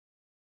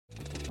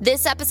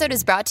This episode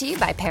is brought to you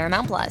by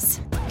Paramount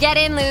Plus. Get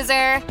in,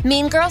 loser!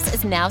 Mean Girls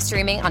is now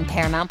streaming on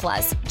Paramount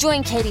Plus.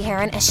 Join Katie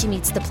Heron as she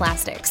meets the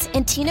plastics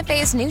in Tina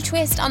Fey's new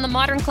twist on the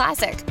modern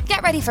classic.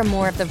 Get ready for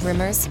more of the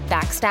rumors,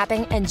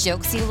 backstabbing, and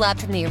jokes you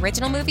loved from the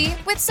original movie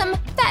with some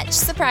fetch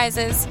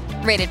surprises.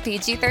 Rated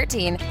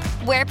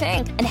PG-13. Wear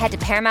pink and head to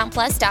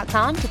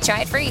ParamountPlus.com to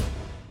try it free.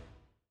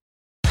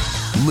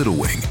 Little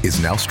Wing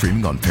is now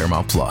streaming on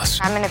Paramount Plus.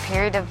 I'm in a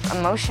period of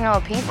emotional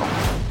upheaval.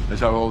 Is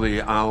that all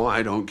the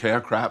I don't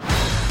care crap?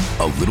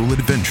 A little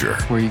adventure.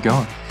 Where are you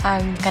going?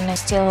 I'm gonna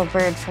steal a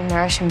bird from the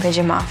Russian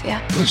pigeon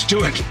mafia. Let's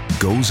do it.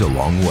 Goes a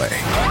long way.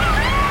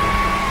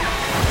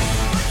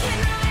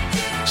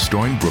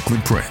 Starring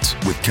Brooklyn Prince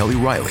with Kelly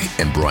Riley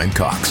and Brian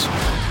Cox.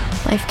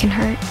 Life can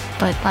hurt,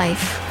 but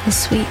life is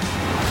sweet.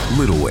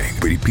 Little Wing,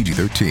 rated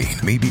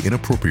PG-13, may be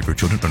inappropriate for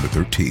children under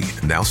 13.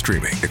 Now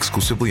streaming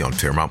exclusively on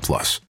Paramount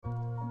Plus.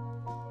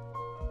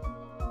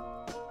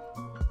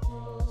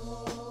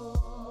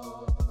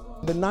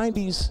 The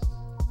 90s,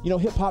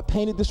 hip-hop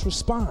painted this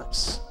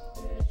response.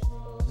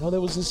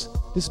 There was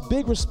this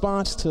big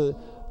response to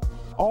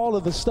all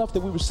of the stuff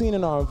that we were seeing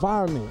in our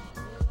environment.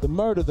 The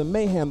murder, the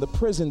mayhem, the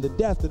prison, the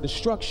death, the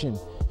destruction.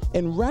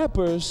 And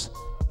rappers,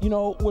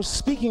 were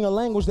speaking a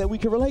language that we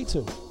could relate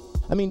to.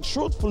 I mean,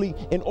 truthfully,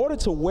 in order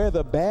to wear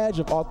the badge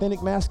of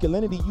authentic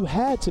masculinity, you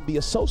had to be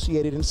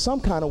associated in some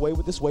kind of way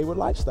with this wayward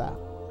lifestyle.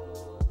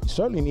 You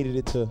certainly needed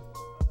it to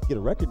get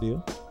a record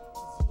deal.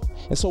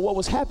 And so what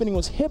was happening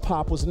was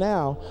hip-hop was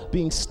now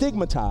being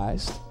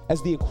stigmatized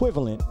as the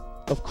equivalent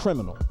of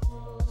criminal.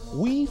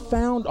 We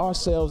found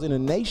ourselves in a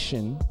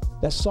nation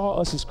that saw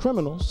us as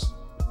criminals,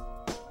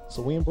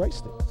 so we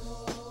embraced it.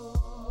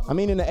 I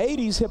mean, in the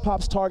 80s,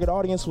 hip-hop's target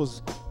audience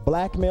was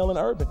black, male, and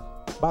urban.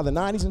 By the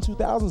 90s and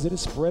 2000s, it had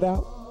spread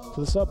out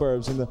to the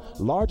suburbs, and the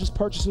largest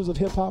purchasers of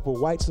hip-hop were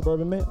white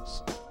suburban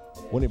males.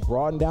 When it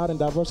broadened out and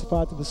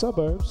diversified to the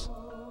suburbs,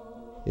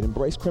 it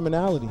embraced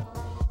criminality,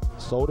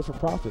 sold it for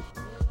profit.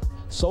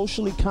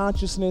 Socially,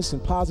 consciousness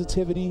and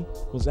positivity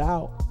was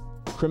out.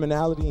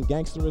 Criminality and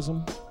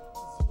gangsterism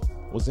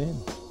was in.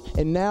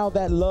 And now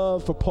that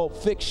love for Pulp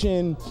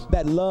Fiction,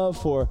 that love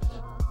for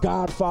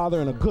Godfather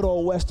and a good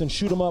old Western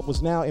shoot 'em up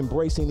was now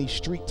embracing these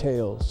street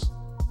tales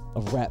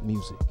of rap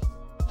music.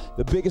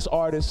 The biggest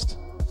artists,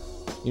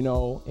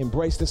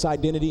 embrace this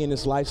identity and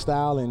this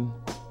lifestyle, and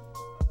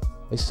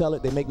they sell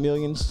it, they make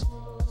millions,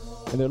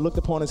 and they're looked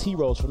upon as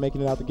heroes for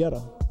making it out the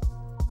ghetto.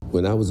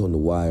 When I was on The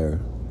Wire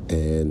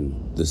and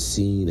the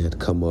scene had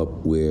come up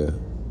where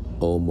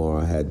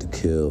Omar had to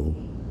kill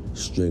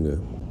Stringer,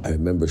 I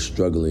remember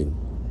struggling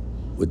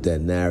with that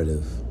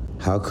narrative.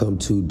 How come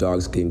two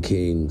dark-skinned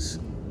kings,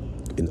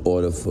 in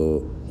order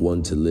for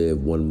one to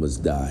live, one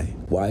must die?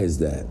 Why is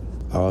that?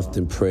 I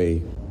often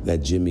pray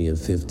that Jimmy and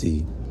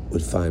 50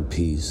 would find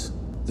peace.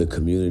 The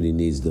community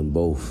needs them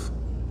both.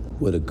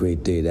 What a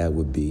great day that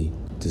would be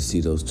to see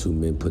those two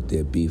men put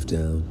their beef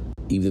down.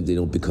 Even if they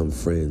don't become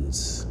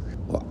friends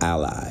or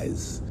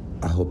allies,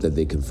 I hope that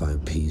they can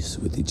find peace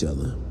with each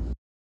other.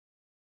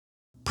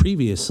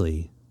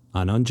 Previously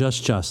on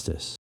Unjust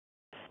Justice.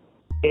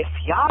 If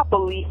y'all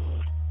believe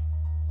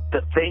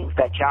the things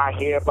that y'all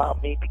hear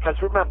about me, because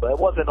remember, it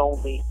wasn't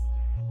only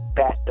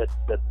that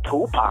the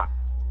Tupac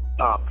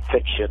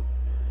fiction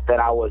that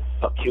I was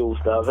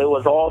accused of, it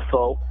was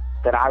also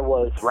that I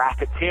was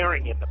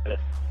racketeering in the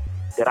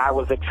business, that I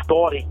was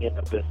extorting in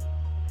the business,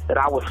 that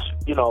I was,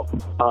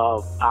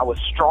 I was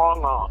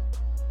strong-armed,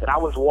 that I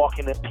was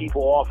walking in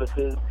people's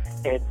offices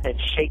and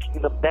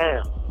shaking them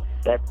down,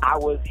 that I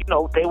was,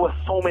 there were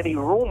so many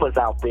rumors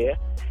out there.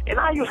 And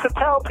I used to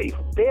tell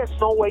people, there's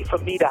no way for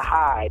me to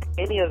hide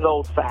any of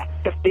those facts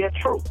if they're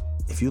true.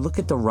 If you look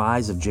at the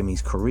rise of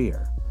Jimmy's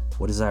career,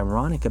 what is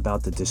ironic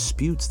about the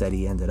disputes that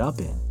he ended up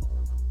in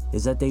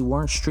is that they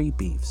weren't street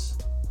beefs.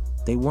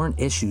 They weren't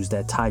issues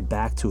that tied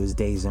back to his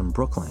days in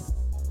Brooklyn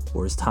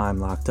or his time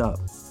locked up.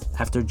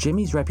 After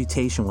Jimmy's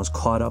reputation was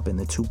caught up in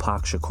the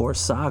Tupac Shakur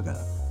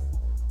saga,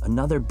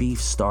 another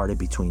beef started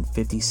between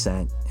 50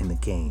 Cent and The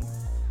Game.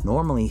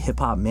 Normally,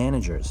 hip-hop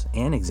managers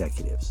and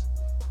executives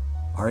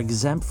are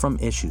exempt from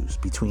issues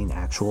between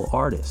actual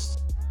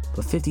artists,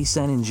 but 50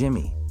 Cent and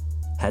Jimmy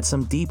had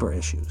some deeper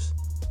issues.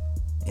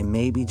 And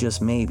maybe,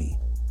 just maybe,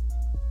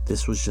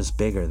 this was just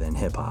bigger than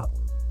hip-hop.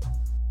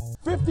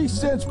 50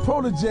 Cent's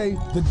protege,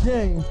 The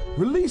Game,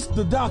 released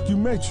the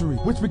documentary,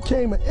 which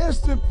became an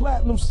instant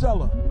platinum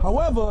seller.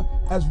 However,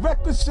 as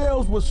record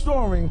sales were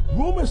soaring,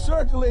 rumors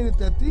circulated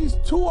that these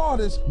two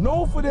artists,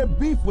 known for their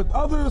beef with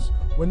others,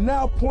 were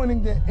now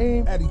pointing their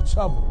aim at each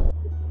other.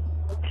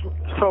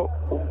 So,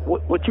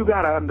 what you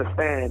gotta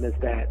understand is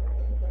that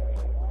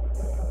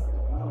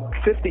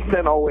 50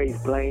 Cent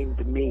always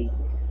blamed me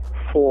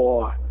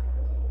for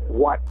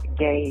what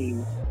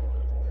Game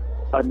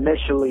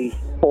initially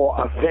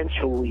or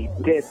eventually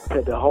did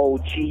to the whole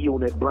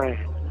G-Unit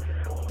brand.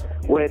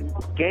 When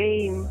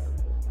Game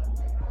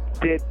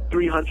did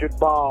 300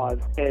 bars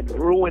and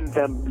ruined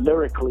them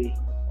lyrically,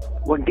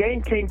 when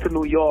Game came to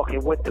New York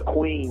and went to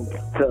Queens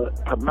to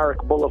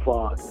Merrick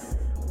Boulevard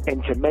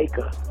in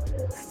Jamaica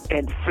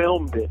and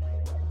filmed it,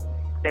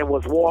 and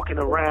was walking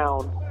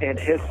around in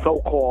his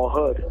so-called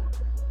hood,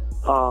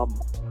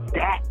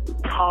 that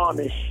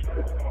tarnished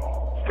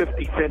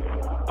 50 Cent's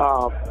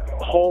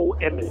whole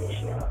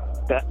image.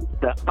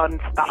 The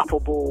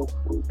unstoppable,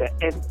 the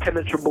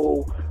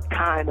impenetrable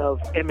kind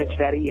of image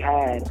that he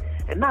had.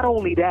 And not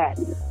only that,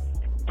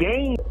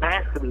 Game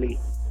massively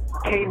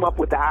came up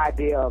with the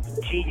idea of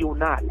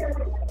G-Unit.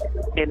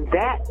 And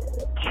that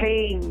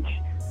changed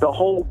the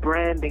whole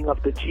branding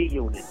of the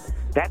G-Unit.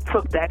 That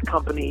took that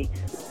company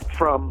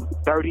from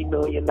 $30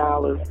 million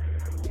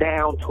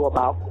down to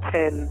about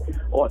 10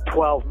 or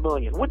 12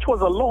 million, which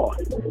was a loss.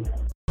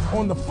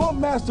 On the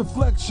Funkmaster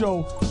Flex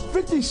show,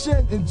 50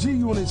 Cent and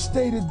G-Unit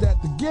stated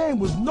that the Game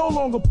was no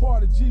longer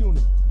part of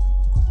G-Unit.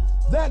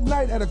 That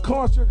night at a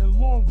concert in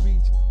Long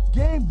Beach,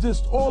 Game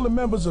dissed all the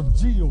members of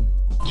G-Unit.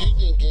 Do you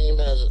think Game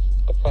has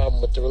a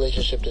problem with the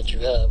relationship that you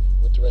have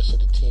with the rest of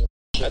the team?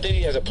 I think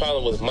he has a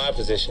problem with my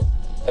position.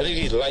 I think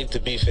he'd like to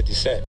be 50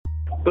 Cent.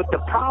 But the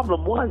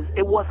problem was,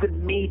 it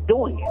wasn't me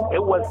doing it.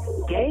 It was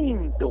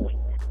Game doing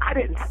it. I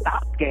didn't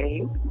stop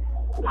Game.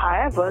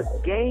 However,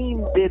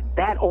 Game did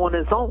that on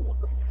his own.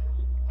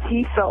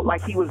 He felt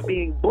like he was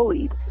being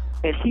bullied,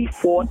 and he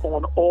fought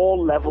on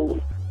all levels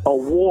a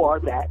war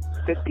that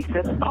 50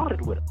 Cent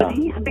started with.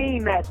 He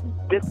seen that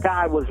this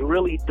guy was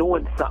really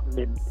doing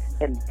something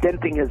and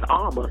denting his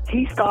armor.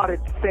 He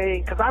started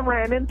saying, because I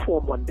ran into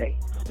him one day.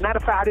 Matter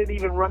of fact, I didn't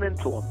even run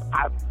into him.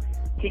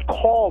 He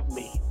called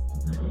me,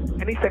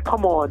 and he said,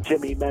 "Come on,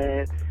 Jimmy,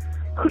 man.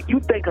 You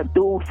think a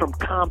dude from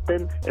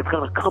Compton is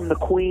going to come to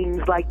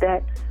Queens like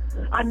that?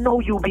 I know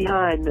you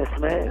behind this,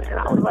 man." And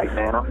I was like,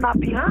 "Man, I'm not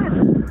behind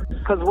it."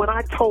 Because when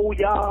I told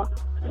y'all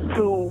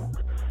to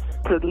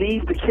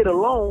leave the kid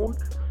alone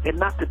and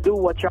not to do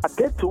what y'all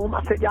did to him,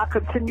 I said y'all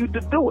continued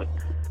to do it.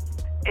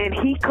 And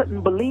he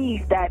couldn't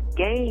believe that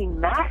Game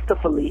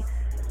masterfully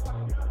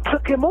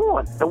took him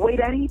on the way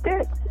that he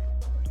did.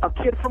 A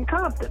kid from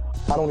Compton.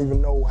 I don't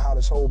even know how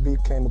this whole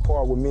beef came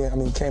about with me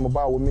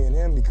and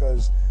him,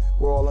 because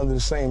we're all under the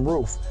same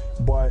roof.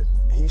 But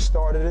he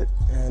started it,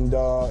 and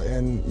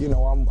you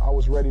know, I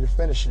was ready to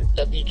finish it.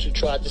 Have you two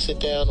tried to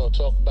sit down or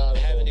talk about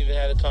it? I haven't even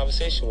had a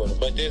conversation with him,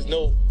 but there's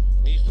no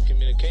need for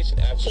communication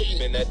after you've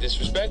been that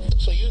disrespectful.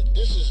 So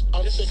this is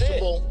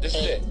unfixable. This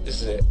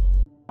is it.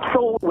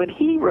 So when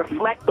he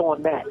reflect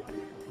on that,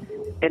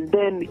 and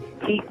then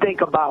he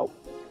think about,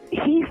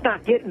 he's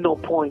not getting no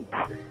points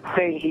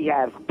saying he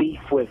has beef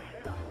with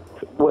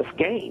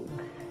Game.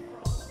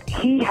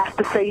 He has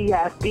to say he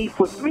has beef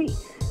with me,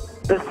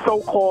 the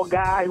so-called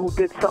guy who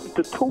did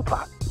something to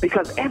Tupac.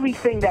 Because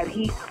everything that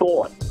he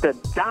thought, the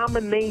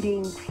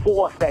dominating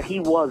force that he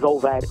was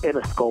over at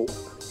Interscope,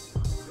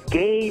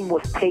 Game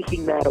was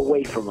taking that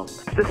away from him.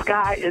 This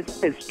guy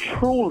is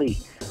truly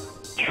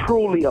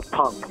a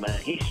punk, man.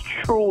 He's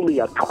truly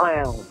a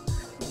clown.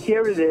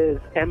 Here it is,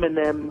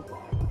 Eminem.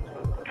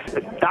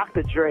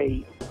 Dr.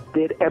 Dre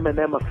did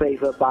Eminem a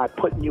favor by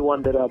putting you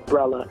under the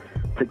umbrella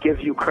to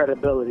give you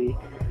credibility.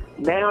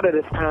 Now that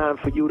it's time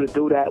for you to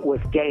do that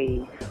with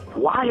Game,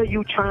 why are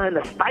you trying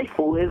to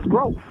stifle his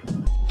growth?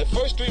 The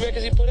first 3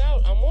 records he put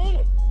out, I'm on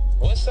them.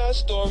 West Side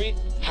Story,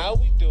 How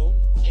We Do,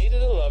 Hate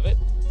It or Love It.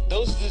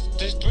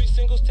 There's 3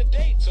 singles to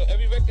date. So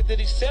every record that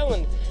he's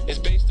selling is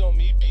based on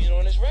me being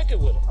on his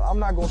record with him. I'm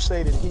not going to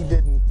say that he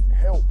didn't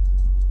help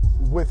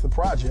with the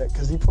project,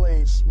 because he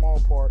played a small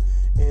part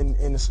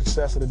in the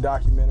success of the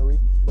documentary.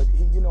 But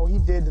he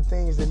did the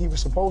things that he was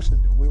supposed to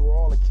do. We were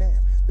all a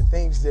camp. The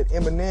things that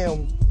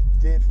Eminem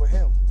did for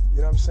him.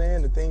 You know what I'm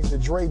saying? The things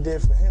that Dre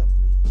did for him.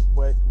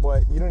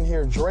 But you didn't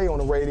hear Dre on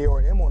the radio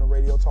or him on the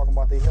radio talking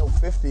about they helped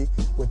 50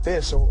 with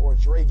this, or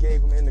Dre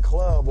gave him in the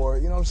club, or,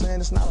 you know what I'm saying?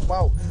 It's not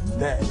about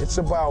that. It's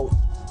about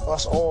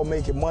us all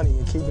making money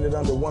and keeping it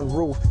under one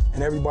roof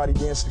and everybody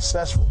being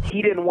successful.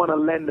 He didn't want to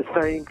lend the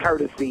same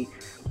courtesy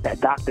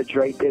that Dr.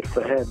 Dre did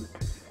for him.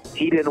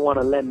 He didn't want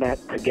to lend that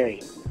to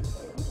Game.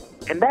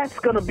 And that's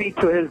going to be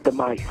to his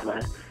demise,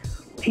 man.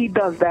 He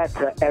does that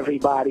to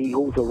everybody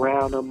who's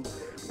around him.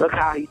 Look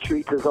how he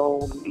treats his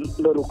own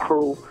little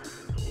crew.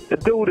 The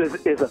dude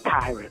is a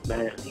tyrant,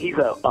 man. He's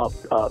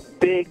a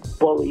big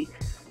bully,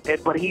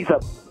 but he's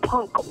a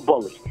punk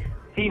bully.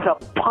 He's a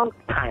punk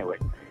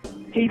tyrant.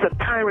 He's a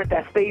tyrant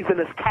that stays in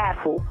his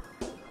castle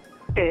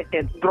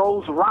and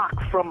throws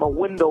rocks from a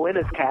window in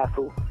his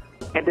castle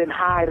and then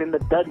hide in the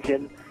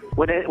dungeon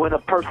when a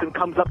person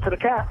comes up to the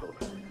castle.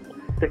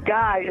 The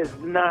guy is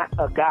not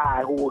a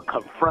guy who would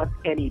confront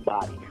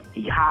anybody.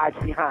 He hides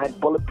behind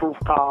bulletproof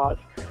cars.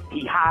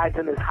 He hides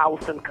in his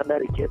house in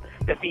Connecticut,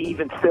 if he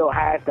even still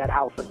has that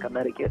house in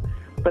Connecticut.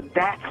 But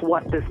that's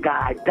what this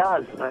guy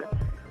does, man.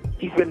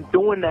 He's been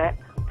doing that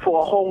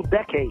for a whole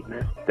decade,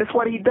 man. That's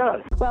what he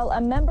does. Well,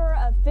 a member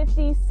of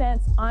 50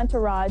 Cent's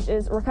entourage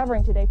is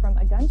recovering today from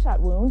a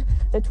gunshot wound.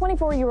 The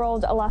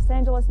 24-year-old Los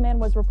Angeles man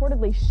was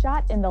reportedly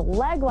shot in the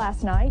leg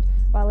last night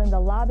while in the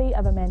lobby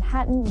of a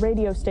Manhattan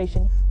radio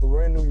station. We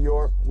were in New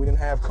York. We didn't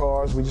have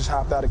cars. We just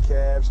hopped out of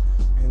cabs,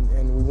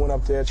 and we went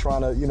up there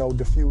trying to,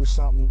 defuse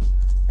something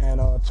and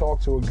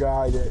talk to a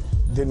guy that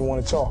didn't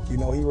want to talk. He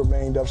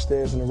remained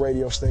upstairs in the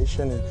radio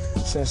station and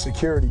sent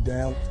security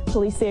down.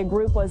 Police say a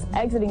group was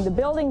exiting the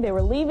building. They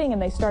were leaving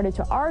and they started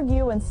to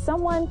argue and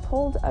someone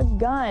pulled a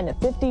gun.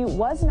 50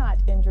 was not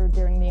injured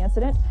during the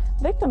incident.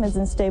 Victim is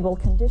in stable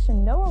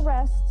condition. No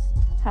arrests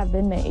have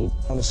been made.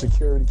 When the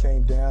security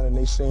came down and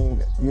they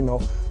seen,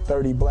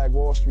 30 Black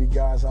Wall Street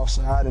guys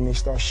outside, and they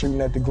start shooting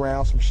at the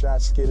ground. Some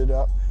shots skidded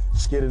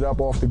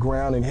up off the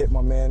ground and hit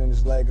my man in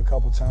his leg a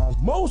couple times.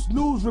 Most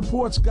news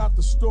reports got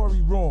the story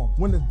wrong.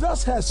 When the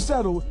dust had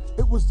settled,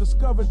 it was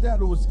discovered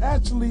that it was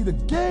actually the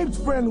Game's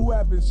friend who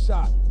had been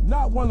shot,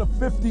 not one of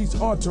 50's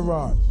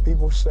entourage.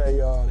 People say,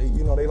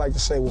 they like to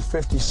say, well,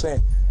 50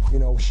 Cent,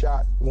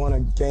 shot one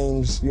of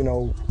Game's,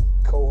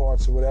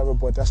 cohorts or whatever,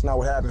 but that's not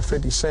what happened.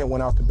 50 Cent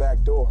went out the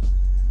back door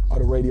of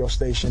the radio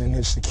station, and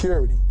his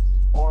security,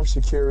 armed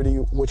security,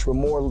 which were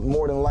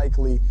more than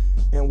likely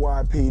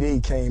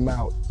NYPD, came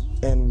out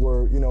and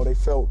were, they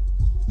felt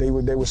they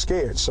were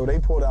scared. So they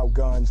pulled out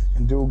guns,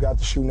 and dude got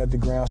to shooting at the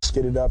ground,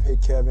 skidded up,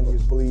 hit Kevin. He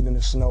was bleeding in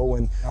the snow,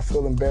 and I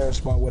feel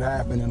embarrassed by what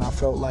happened, and I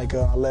felt like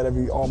I let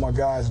all my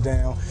guys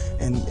down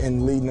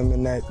and leading them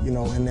in that,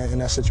 in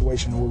that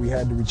situation where we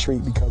had to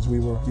retreat because we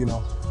were,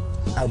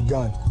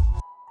 outgunned.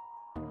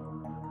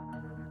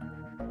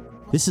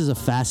 This is a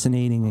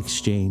fascinating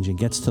exchange and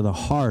gets to the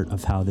heart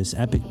of how this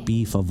epic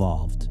beef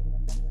evolved.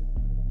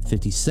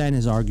 50 Cent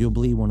is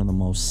arguably one of the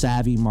most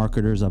savvy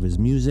marketers of his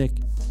music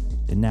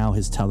and now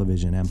his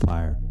television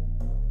empire.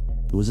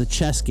 It was a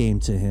chess game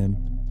to him,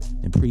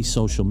 and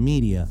pre-social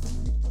media,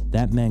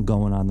 that meant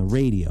going on the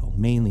radio,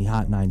 mainly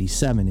Hot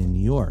 97 in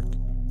New York,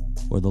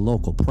 or the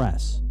local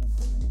press.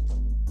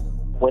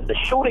 When the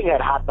shooting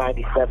at Hot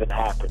 97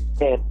 happened,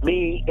 and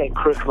me and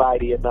Chris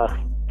Lighty and us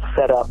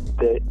set up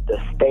the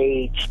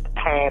staged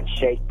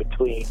handshake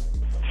between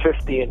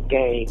 50 and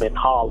Game in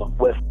Harlem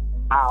with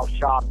Al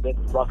Sharpton,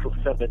 Russell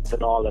Simmons,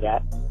 and all of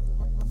that.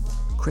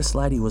 Chris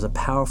Lighty was a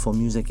powerful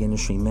music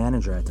industry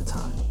manager at the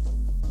time.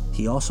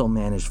 He also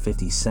managed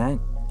 50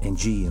 Cent and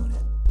G-Unit.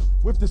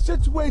 With the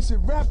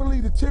situation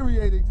rapidly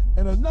deteriorating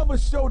and another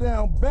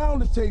showdown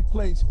bound to take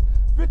place,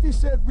 50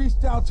 Cent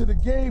reached out to the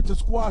Game to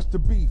squash the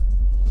beef.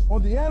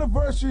 On the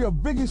anniversary of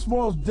Biggie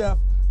Small's death,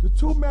 the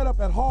two met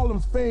up at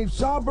Harlem's famed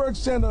Schomburg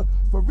Center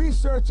for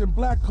Research in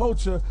Black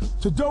Culture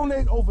to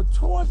donate over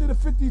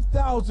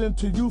 $250,000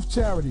 to youth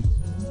charities.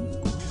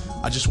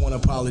 I just want to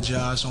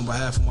apologize on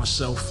behalf of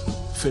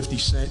myself, 50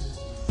 Cent,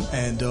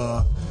 and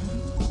to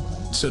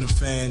the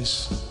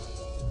fans,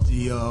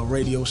 the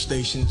radio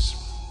stations,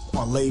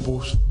 our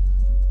labels,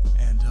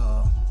 and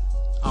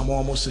I'm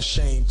almost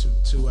ashamed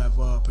to have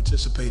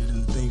participated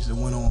in the things that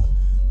went on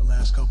the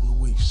last couple of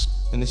weeks.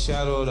 In the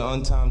shadow of the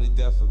untimely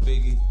death of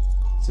Biggie,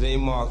 today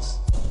marks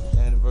the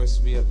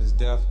anniversary of his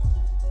death.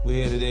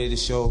 We're here today to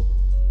show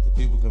that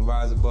people can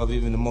rise above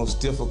even the most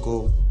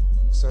difficult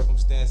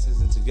circumstances,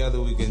 and together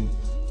we can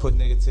put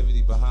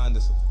negativity behind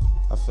us.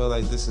 I feel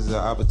like this is an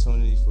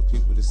opportunity for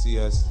people to see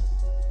us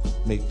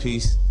make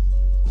peace.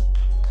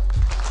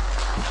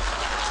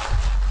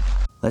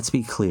 Let's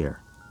be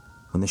clear.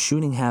 When the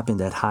shooting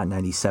happened at Hot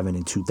 97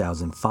 in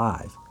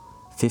 2005,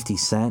 50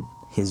 Cent,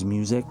 his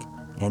music,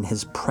 and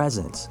his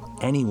presence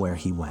anywhere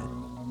he went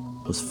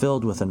was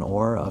filled with an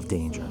aura of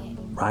danger.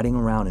 Riding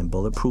around in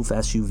bulletproof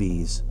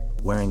SUVs,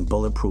 wearing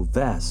bulletproof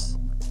vests,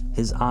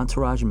 his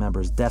entourage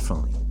members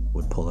definitely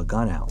would pull a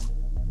gun out.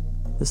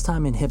 This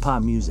time in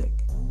hip-hop music,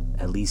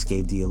 at least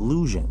gave the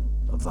illusion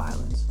of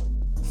violence.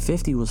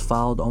 50 was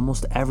followed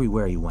almost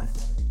everywhere he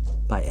went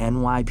by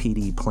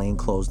NYPD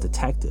plainclothes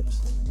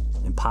detectives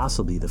and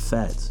possibly the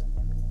feds.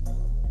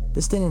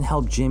 This didn't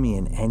help Jimmy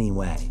in any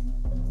way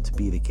to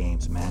be the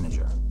Game's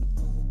manager.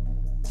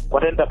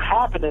 What ended up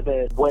happening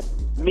is when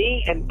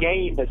me and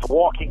Game is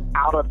walking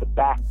out of the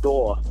back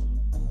door,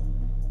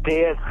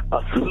 there's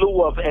a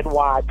slew of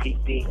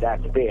NYPD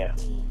that's there.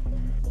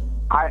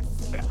 I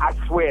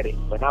swear to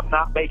you, and I'm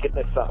not making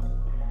this up.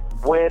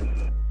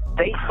 When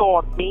they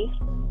saw me,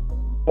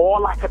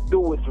 all I could do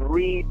was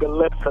read the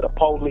lips of the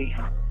police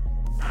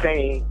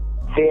saying,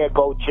 "There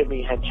go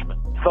Jimmy Henchman."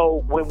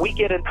 So when we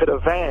get into the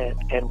van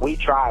and we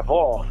drive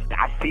off,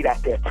 I see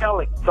that they're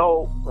telling.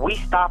 So we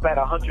stop at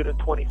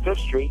 125th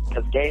Street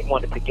because Game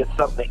wanted to get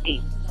something to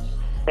eat.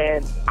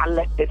 And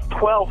it's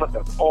 12 of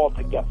them all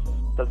together.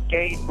 The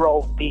Game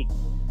drove deep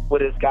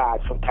with his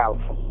guys from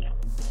California.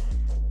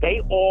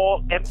 They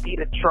all empty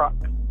the truck.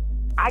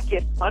 I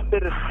get under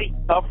the seat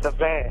of the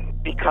van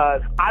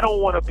because I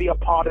don't want to be a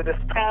part of this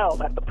tale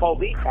that the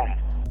police have.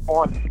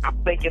 I'm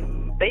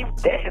thinking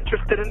they're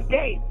interested in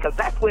Game because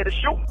that's where the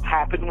shooting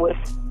happened with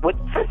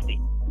 50.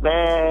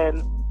 Man,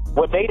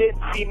 when they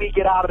didn't see me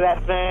get out of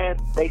that van,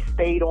 they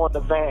stayed on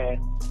the van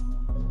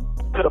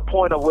to the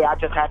point of where I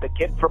just had to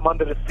get from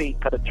under the seat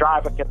because the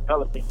driver kept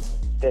telling me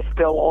they're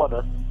still on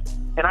us.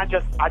 And I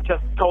just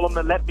told them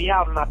to let me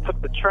out, and I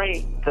took the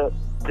train to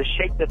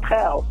shake the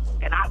tail.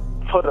 And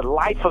for the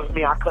life of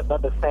me, I couldn't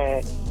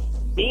understand.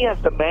 Me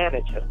as the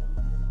manager,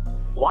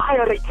 why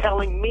are they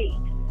telling me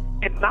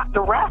and not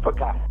the rapper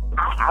guy?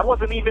 I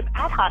wasn't even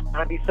at Hot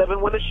 97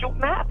 when the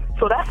shooting happened.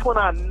 So that's when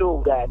I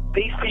knew that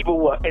these people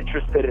were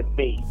interested in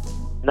me,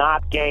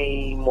 not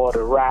Game or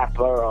the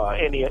rapper or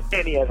any of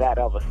that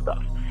other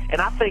stuff.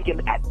 And I think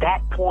at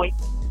that point,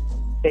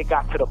 they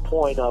got to the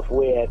point of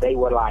where they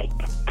were like,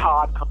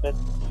 Todd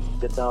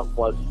Kaminsky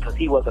was, because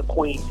he was a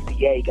Queens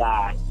DA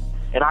guy,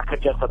 and I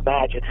could just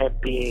imagine him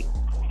being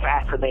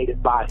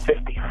fascinated by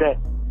 50 Cent.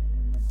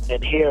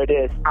 And here it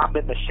is, I'm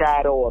in the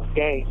shadow of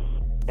Game,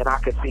 and I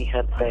could see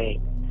him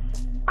saying,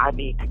 I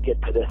need to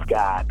get to this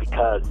guy,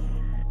 because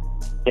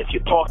if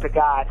you talk to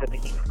guys in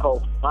the East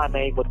Coast, my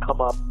name would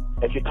come up.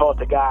 If you talk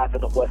to guys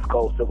in the West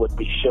Coast, it would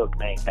be Suge's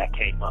name that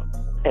came up.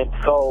 And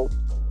so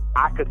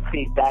I could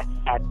see that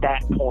at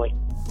that point,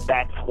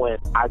 that's when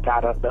I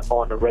got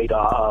on the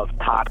radar of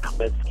Todd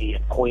Kaminsky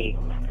in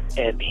Queens,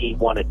 and he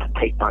wanted to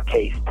take my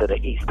case to the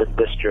Eastern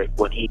District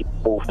when he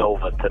moved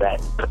over to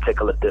that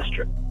particular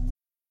district.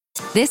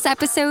 This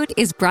episode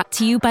is brought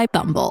to you by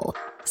Bumble.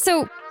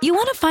 So, you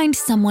want to find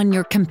someone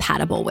you're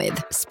compatible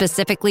with,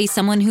 specifically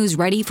someone who's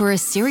ready for a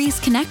serious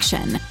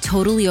connection,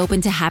 totally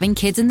open to having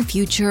kids in the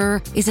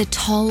future, is a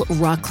tall,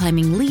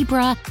 rock-climbing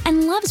Libra,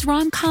 and loves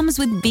rom-coms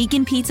with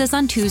vegan pizzas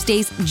on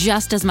Tuesdays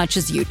just as much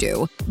as you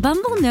do.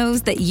 Bumble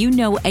knows that you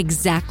know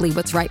exactly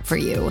what's right for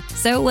you.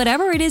 So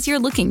whatever it is you're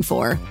looking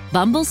for,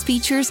 Bumble's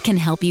features can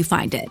help you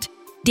find it.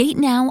 Date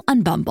now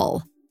on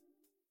Bumble.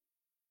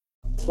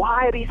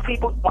 Why are these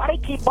people, why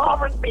they keep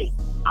bothering me?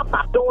 I'm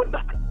not doing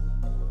nothing.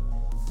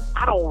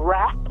 I don't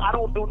rap. I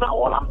don't do nothing.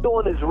 All I'm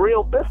doing is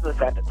real business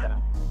at the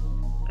time.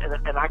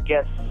 And I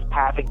guess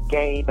having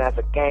Game as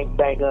a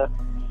gangbanger,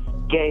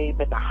 Game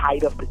in the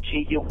height of the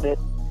G Unit,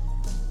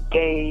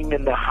 Game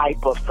in the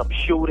hype of some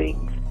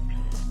shootings,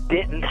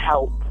 didn't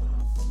help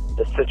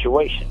the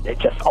situation. It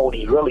just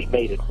only really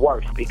made it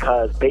worse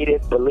because they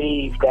didn't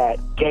believe that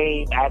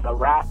Game as a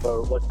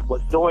rapper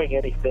was doing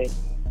anything.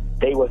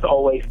 They was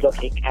always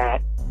looking at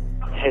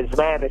his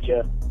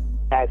manager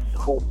as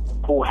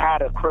who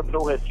had a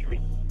criminal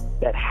history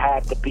that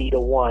had to be the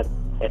one.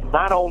 And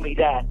not only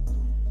that,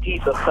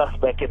 he's a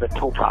suspect in the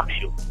Tupac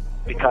shoot.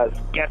 Because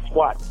guess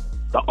what?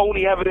 The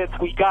only evidence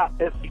we got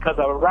is because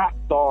of a rap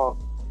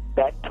song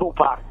that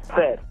Tupac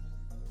said.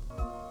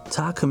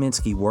 Todd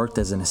Kaminsky worked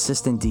as an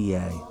assistant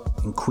DA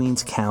in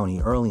Queens County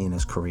early in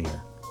his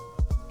career.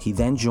 He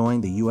then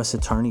joined the U.S.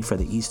 Attorney for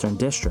the Eastern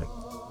District.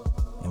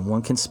 And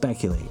one can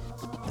speculate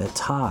that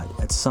Todd,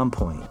 at some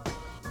point,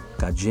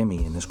 got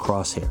Jimmy in his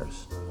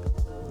crosshairs.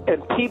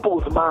 In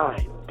people's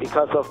mind,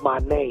 because of my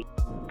name,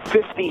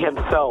 50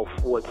 himself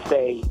would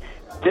say,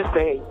 this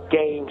ain't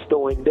Game's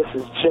doing, this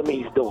is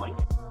Jimmy's doing.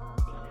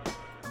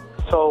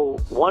 So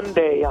one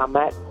day I'm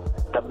at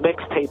the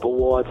Mixtape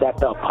Awards at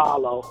the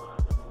Apollo,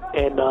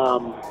 and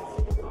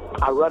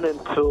I run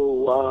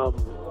into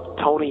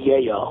Tony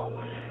Yayo,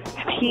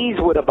 and he's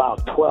with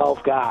about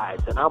 12 guys,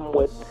 and I'm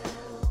with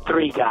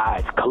 3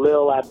 guys,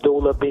 Khalil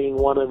Abdullah being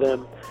one of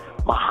them,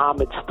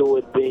 Muhammad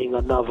Stewart being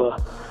another,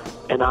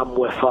 and I'm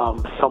with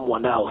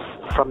someone else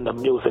from the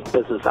music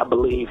business, I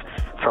believe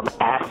from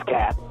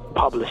ASCAP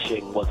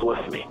Publishing was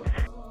with me.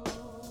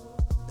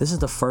 This is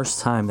the first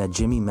time that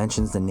Jimmy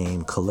mentions the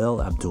name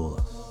Khalil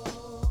Abdullah.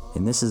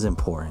 And this is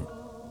important,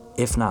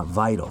 if not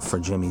vital, for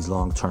Jimmy's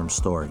long-term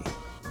story.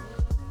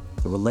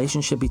 The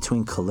relationship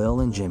between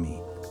Khalil and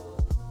Jimmy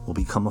will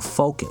become a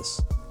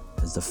focus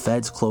as the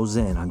feds close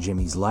in on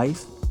Jimmy's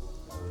life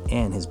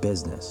and his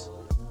business.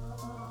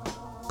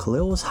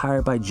 Khalil was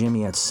hired by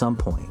Jimmy at some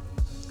point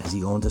as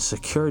he owned a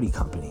security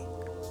company.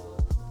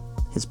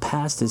 His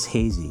past is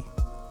hazy.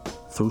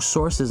 Through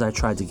sources, I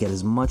tried to get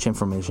as much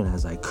information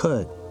as I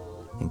could,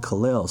 and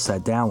Khalil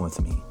sat down with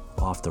me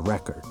off the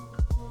record.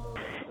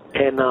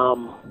 And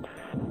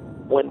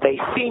when they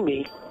see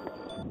me,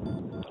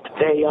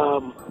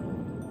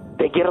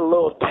 they get a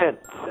little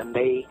tense, and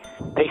they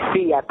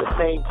see at the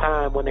same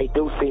time when they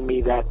do see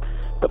me that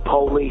the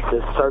police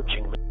is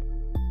searching me.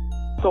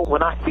 So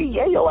when I see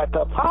Yayo at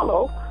the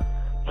Apollo,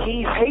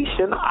 he's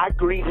Haitian. I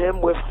greet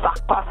him with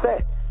Sak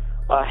Paset,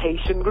 a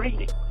Haitian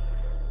greeting.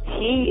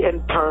 He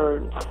in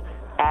turn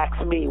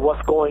asks me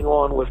what's going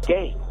on with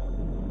Game,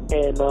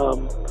 and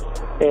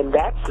in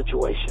that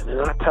situation,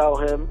 and I tell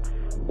him,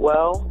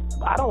 well,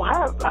 I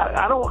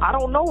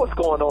don't know what's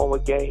going on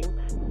with Game.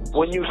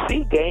 When you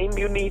see Game,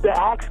 you need to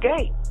ask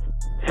Game.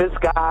 His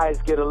guys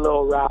get a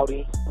little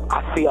rowdy.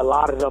 I see a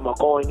lot of them are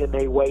going in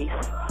their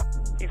waist.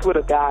 He's with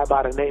a guy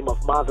by the name of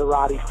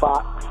Maserati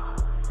Fox.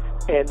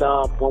 And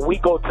when we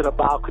go to the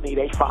balcony,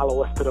 they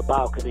follow us to the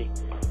balcony.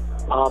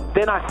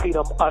 Then I see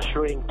them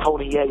ushering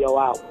Tony Yayo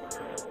out.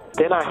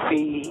 Then I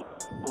see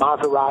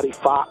Maserati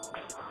Fox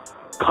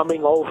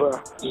coming over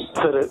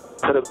to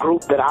the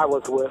group that I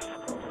was with,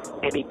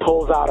 and he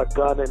pulls out a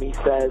gun and he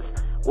says,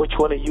 which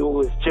one of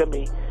you is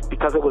Jimmy?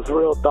 because it was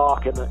real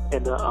dark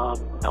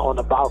on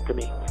the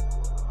balcony.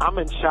 I'm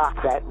in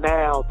shock that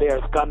now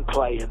there's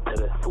gunplay into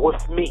this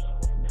with me.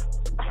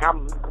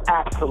 I'm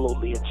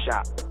absolutely in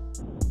shock.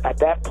 At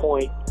that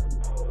point,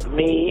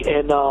 me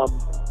and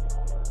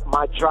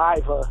my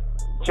driver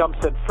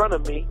jumps in front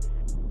of me,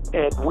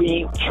 and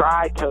we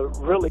try to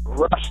really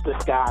rush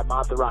this guy,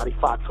 Maserati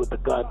Fox, with the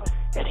gun,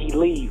 and he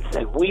leaves,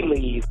 and we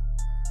leave.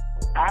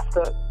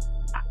 After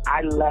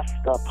I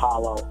left the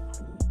Apollo,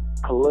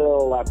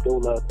 Khalil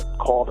Abdullah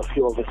called a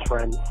few of his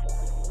friends,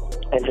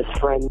 and his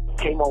friend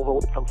came over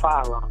with some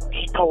firearms.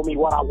 He told me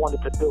what I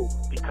wanted to do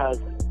because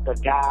the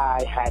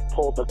guy had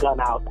pulled the gun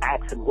out,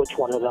 asking which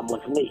one of them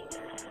was me,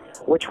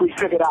 which we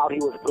figured out he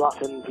was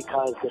bluffing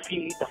because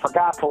if a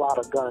guy pull out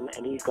a gun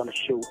and he's going to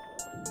shoot,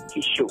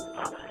 he shoots.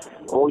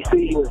 When we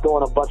see he was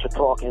doing a bunch of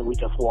talking, we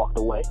just walked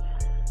away.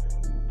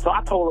 So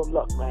I told him,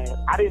 look, man,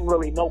 I didn't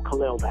really know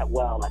Khalil that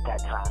well at that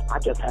time. I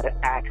just had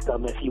asked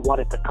him if he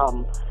wanted to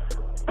come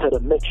to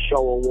the Mix Show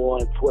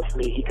Awards with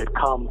me. He could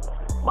come.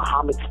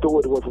 Muhammad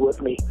Stewart was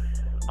with me.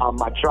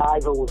 My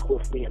driver was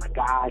with me, and a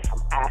guy from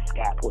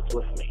ASCAP was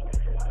with me.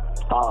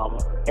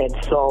 And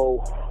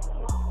so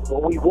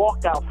when we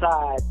walked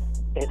outside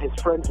and his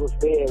friends was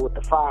there with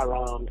the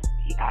firearms,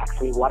 he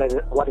asked me what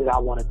did I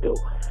want to do.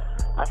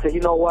 I said, you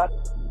know what?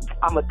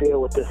 I'm going to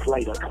deal with this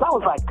later. Because I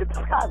was like, did this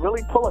guy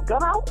really pull a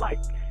gun out? Like,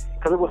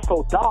 because it was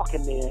so dark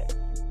in there.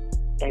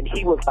 And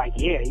he was like,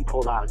 yeah, he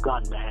pulled out a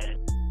gun, man.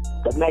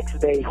 The next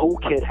day, Who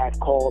Kid had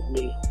called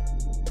me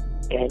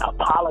and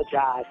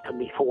apologized to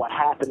me for what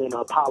happened in the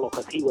Apollo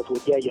because he was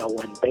with Yayo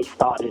when they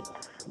started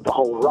the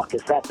whole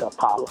ruckus at the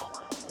Apollo.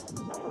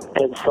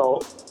 And so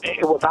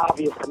it was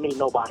obvious to me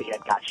nobody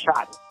had got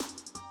shot.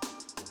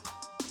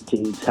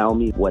 Can you tell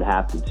me what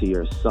happened to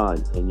your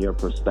son and your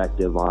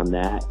perspective on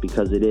that?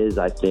 Because it is,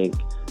 I think,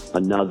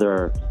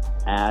 another,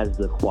 as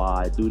the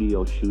Quad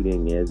studio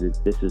shooting is,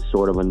 this is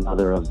sort of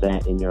another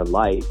event in your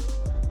life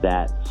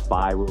that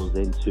spirals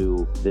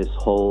into this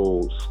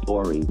whole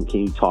story.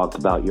 Can you talk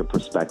about your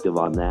perspective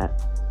on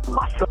that?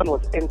 My son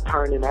was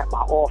interning at my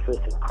office,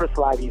 and Chris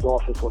Lively's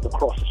office was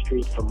across the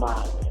street from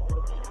mine.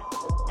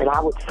 And I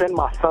would send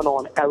my son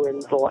on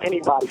errands, or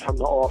anybody from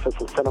the office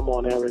would send him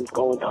on errands,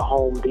 going to the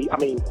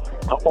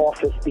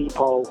Office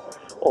Depot,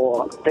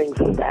 or things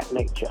of that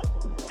nature,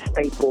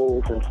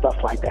 Staples and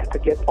stuff like that, to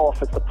get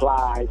office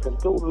supplies and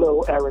do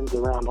little errands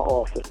around the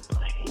office.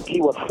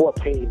 He was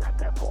 14 at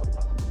that point.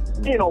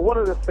 You know, one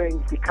of the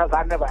things, because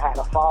I never had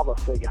a father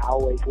figure, I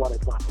always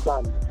wanted my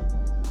son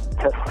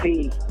to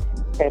see,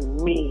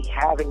 and me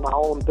having my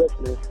own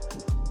business,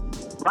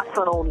 my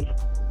son only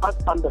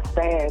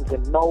understands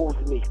and knows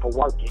me for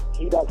working.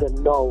 He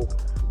doesn't know,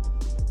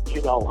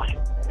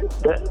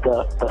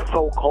 the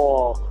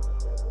so-called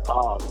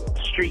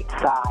street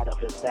side of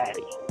his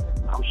daddy.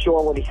 I'm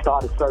sure when he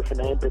started surfing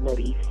the internet,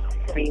 he's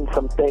seen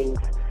some things.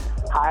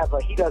 However,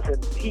 he's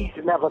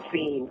never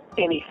seen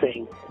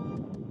anything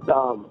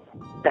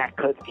that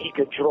he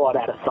could draw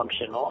that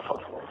assumption off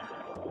of.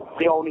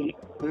 They only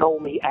know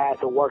me as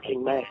a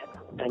working man,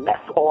 and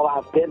that's all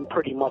I've been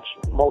pretty much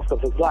most of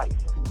his life.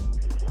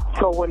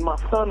 So when my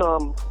son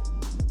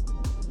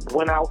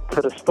went out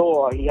to the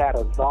store, he had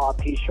a Czar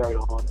t-shirt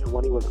on, and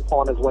when he was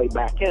on his way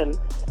back in,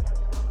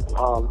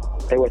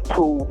 there were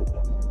two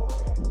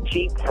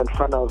Jeeps in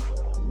front of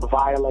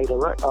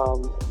Violator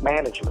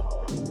management.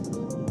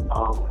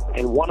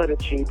 And one of the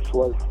Jeeps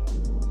was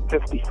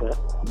 50 Cent,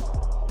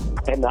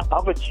 and the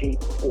other Jeep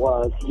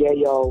was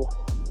Yayo,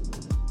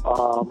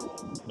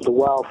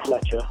 Lowell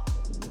Fletcher,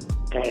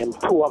 and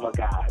two other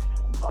guys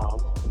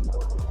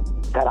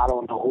that I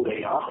don't know who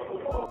they are.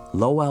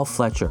 Lowell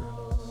Fletcher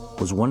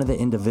was one of the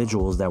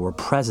individuals that were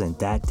present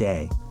that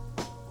day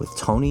with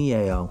Tony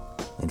Yayo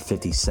and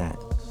 50 Cent.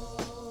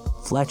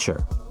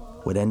 Fletcher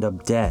would end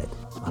up dead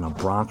on a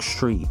Bronx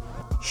street,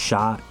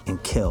 shot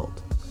and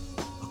killed,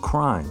 a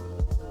crime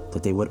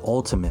that they would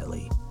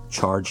ultimately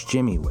charge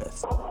Jimmy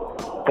with.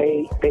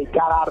 They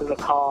got out of the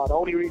car. The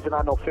only reason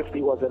I know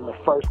 50 was in the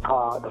first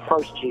car, the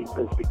first Jeep,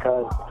 is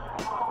because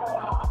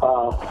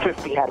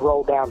 50 had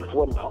rolled down his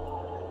window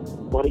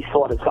when he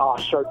saw the Czar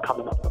shirt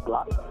coming up the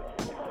block.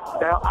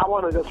 Now, I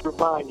want to just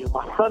remind you,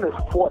 my son is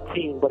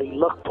 14, but he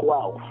looked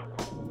 12.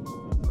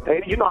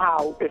 And you know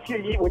how,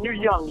 when you're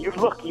young, you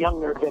look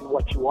younger than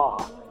what you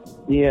are.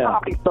 Yeah.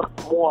 He probably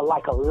looked more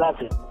like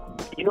 11.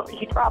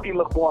 He probably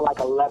looked more like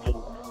 11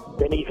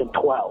 than even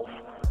 12.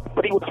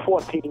 But he was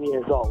 14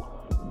 years old.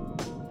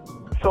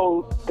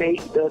 So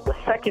the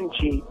second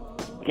Jeep,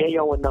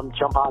 Yayo and them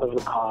jump out of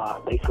the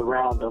car. They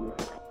surround him.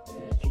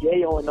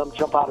 Yayo and them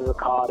jump out of the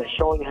car. They're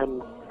showing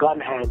him gun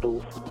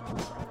handles.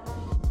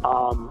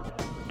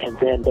 And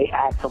then they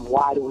ask him,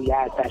 why do he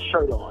have that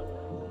shirt on?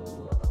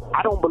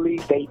 I don't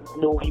believe they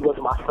knew he was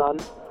my son.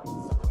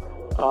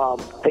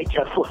 They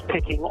just was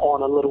picking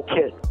on a little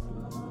kid,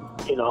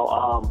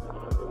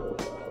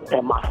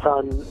 and my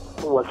son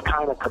was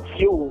kind of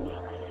confused,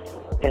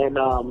 and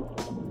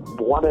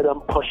one of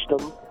them pushed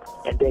him,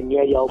 and then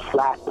Yayo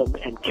slapped him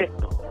and kicked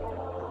him.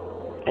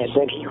 And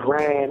then he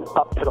ran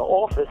up to the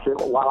office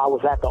while I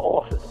was at the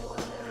office.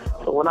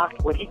 So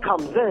when he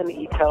comes in,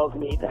 he tells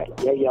me that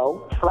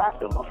Yayo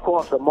slapped him. Of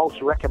course, the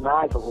most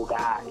recognizable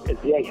guy is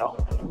Yayo.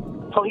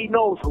 So he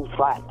knows who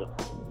slapped him.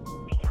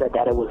 He said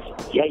that it was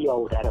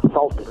Yayo that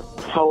assaulted him.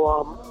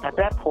 So at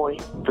that point,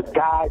 the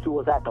guys who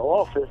was at the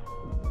office,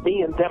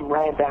 me and them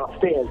ran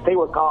downstairs. They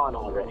were gone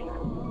already.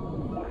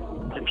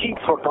 The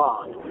Jeeps were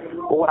gone.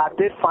 But what I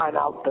did find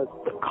out, the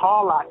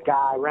car lot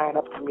guy ran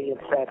up to me and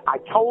said, I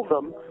told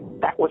them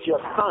that was your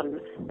son,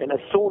 and as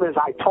soon as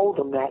I told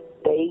them that,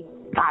 they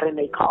got in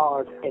their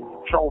cars and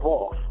drove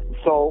off.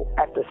 So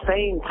at the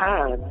same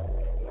time,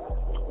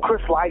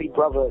 Chris Lighty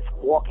brother is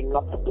walking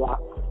up the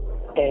block,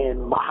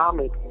 and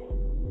Muhammad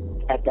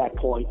at that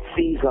point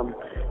sees him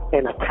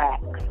and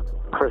attacks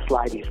Chris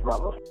Lighty's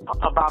brother.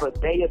 About a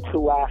day or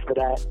two after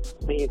that,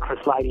 me and Chris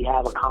Lighty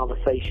have a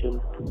conversation.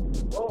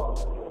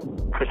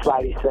 Chris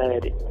Lighty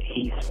said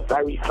he's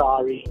very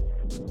sorry,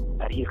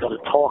 that he's going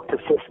to talk to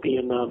 50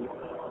 and them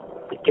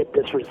to get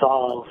this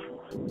resolved.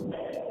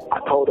 I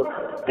told him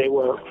there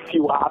were a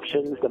few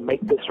options to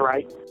make this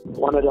right.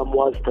 One of them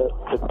was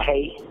to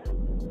pay,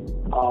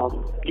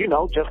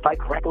 just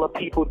like regular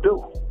people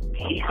do.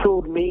 He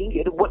sued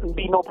me. It wouldn't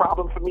be no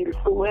problem for me to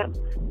sue him.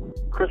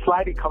 Chris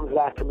Lighty comes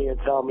back to me and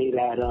tells me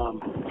that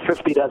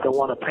 50 doesn't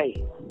want to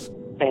pay.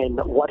 And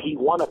what he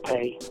want to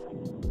pay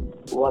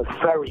was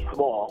very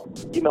small.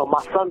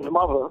 My son's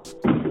mother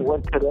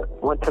went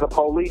to the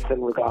police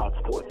in regards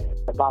to it.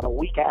 About a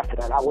week after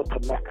that, I went to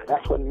Mecca.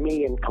 That's when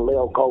me and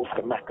Khalil goes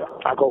to Mecca.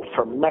 I go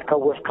from Mecca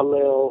with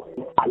Khalil.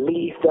 I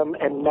leave them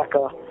in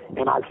Mecca,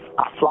 and I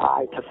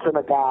fly to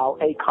Senegal.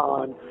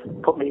 Akon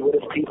put me with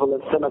his people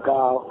in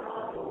Senegal.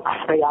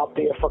 I stay out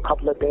there for a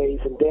couple of days,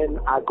 and then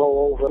I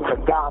go over to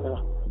Ghana,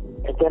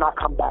 and then I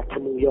come back to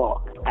New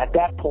York. At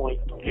that point,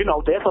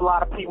 there's a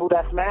lot of people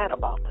that's mad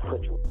about the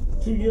situation.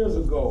 2 years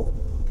ago,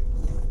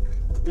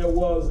 there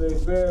was a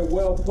very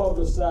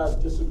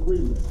well-publicized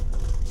disagreement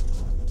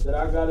that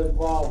I got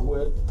involved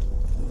with,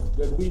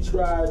 that we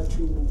tried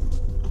to,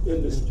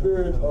 in the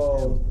spirit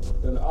of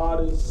an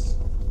artist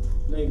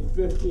named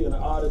 50 and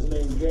an artist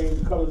named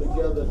James coming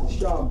together at the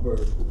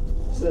Schomburg,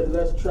 said,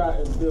 let's try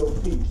and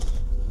build peace.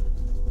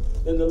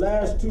 In the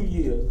last 2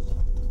 years,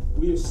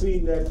 we have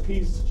seen that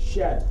peace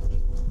shattered.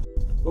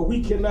 But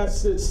we cannot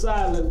sit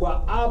silent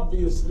while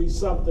obviously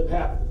something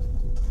happened.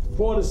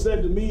 Porter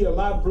said to me, am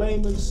I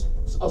blaming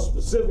a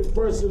specific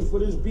person for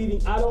this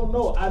beating? I don't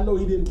know. I know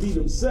he didn't beat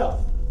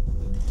himself.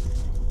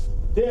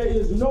 There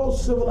is no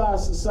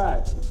civilized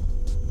society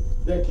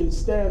that can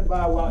stand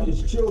by while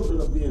its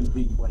children are being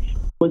beaten.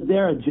 Was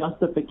there a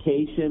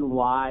justification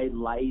why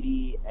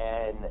Lighty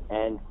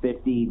and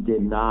 50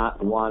 did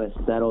not want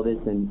to settle this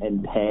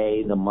and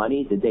pay the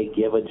money? Did they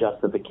give a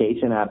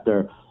justification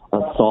after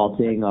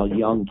assaulting a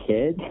young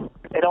kid?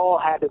 It all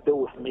had to do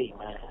with me,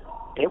 man.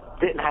 It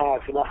didn't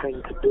have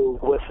nothing to do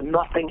with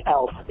nothing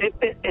else.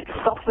 It's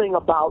something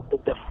about the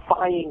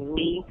defying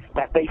me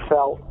that they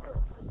felt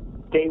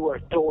they were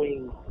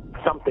doing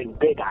something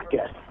big, I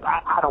guess.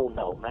 I don't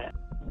know, man.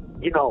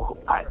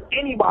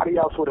 Anybody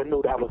else would have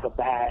knew that was a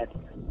bad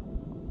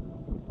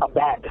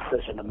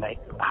decision to make.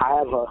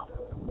 However,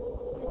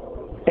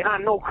 and I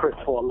know Chris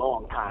for a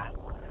long time.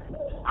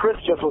 Chris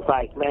just was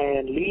like,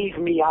 man, leave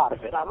me out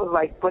of it. I was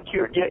like, but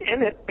you're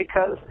in it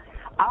because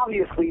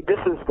obviously this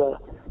is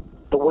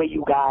the way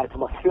you guys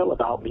must feel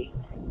about me.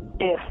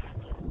 If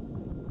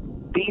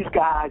these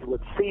guys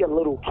would see a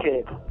little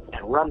kid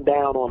and run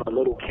down on a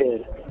little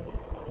kid,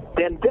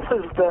 then this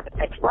is the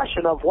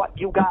expression of what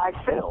you guys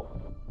feel.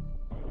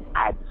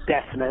 I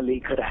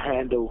definitely could have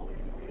handled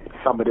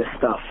some of this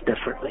stuff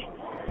differently.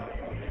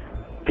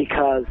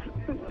 Because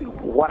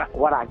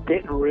what I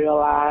didn't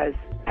realize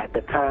at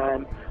the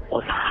time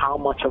was how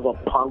much of a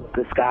punk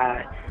this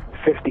guy,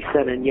 50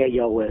 Cent and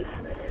Yayo, is.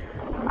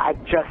 I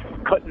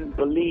just couldn't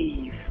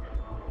believe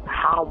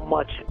how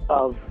much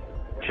of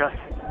just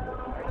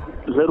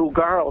little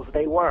girls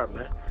they were,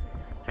 man.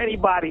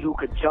 Anybody who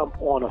could jump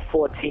on a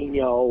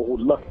 14-year-old who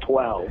looked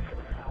 12,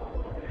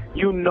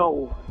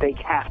 they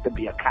have to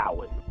be a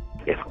coward.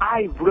 If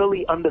I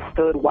really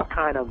understood what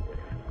kind of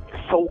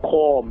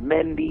so-called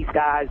men these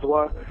guys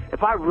were,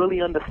 if I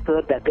really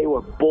understood that they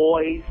were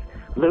boys,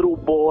 little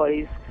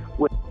boys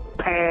with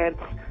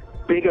pants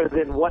bigger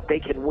than what they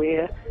can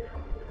wear,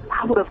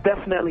 I would have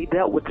definitely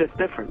dealt with this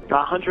different,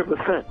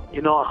 100%,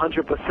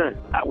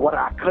 100%. What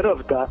I could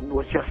have done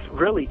was just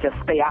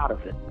stay out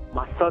of it.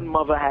 My son's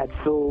mother had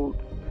sued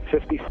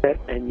 50 Cent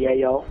and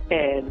Yayo,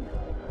 and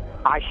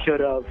I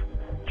should have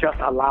just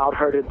allowed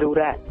her to do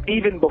that.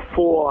 Even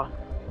before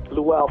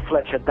Llewellyn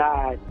Fletcher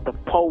died, the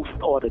Post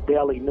or the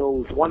Daily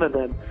News, one of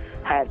them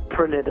had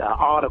printed an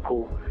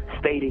article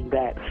stating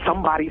that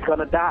somebody's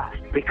gonna die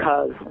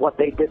because what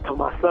they did to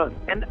my son.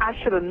 And I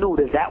should have knew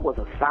that was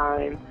a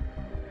sign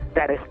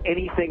that if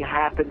anything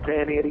happened to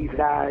any of these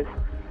guys,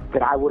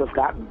 that I would have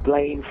gotten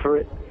blamed for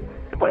it.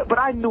 But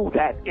I knew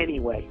that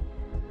anyway.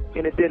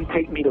 And it didn't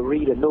take me to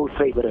read a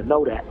newspaper to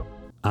know that.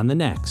 On the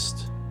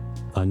next,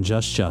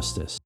 Unjust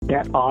Justice.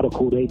 That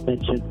article, they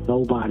mentioned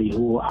nobody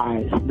who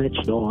I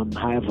snitched on.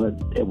 However,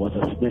 it was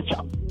a snitch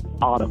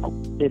article.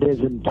 It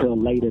isn't until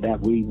later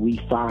that we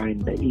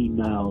find the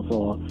emails,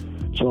 or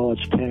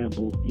George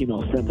Campbell,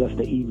 sends us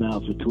the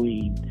emails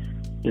between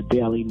the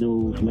Daily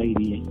News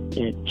lady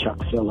and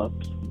Chuck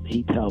Phillips.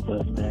 He tells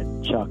us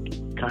that Chuck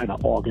kind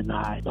of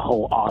organized the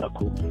whole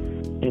article.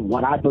 And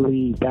what I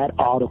believe, that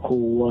article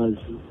was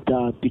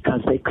done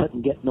because they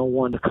couldn't get no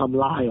one to come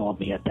lie on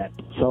me at that.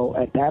 So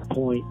at that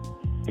point,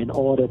 in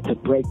order to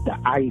break the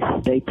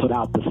ice, they put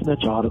out the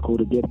snitch article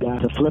to get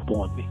guys to flip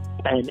on me.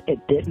 And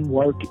it didn't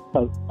work,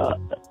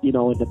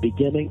 in the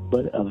beginning,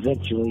 but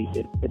eventually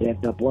it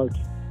ended up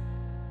working.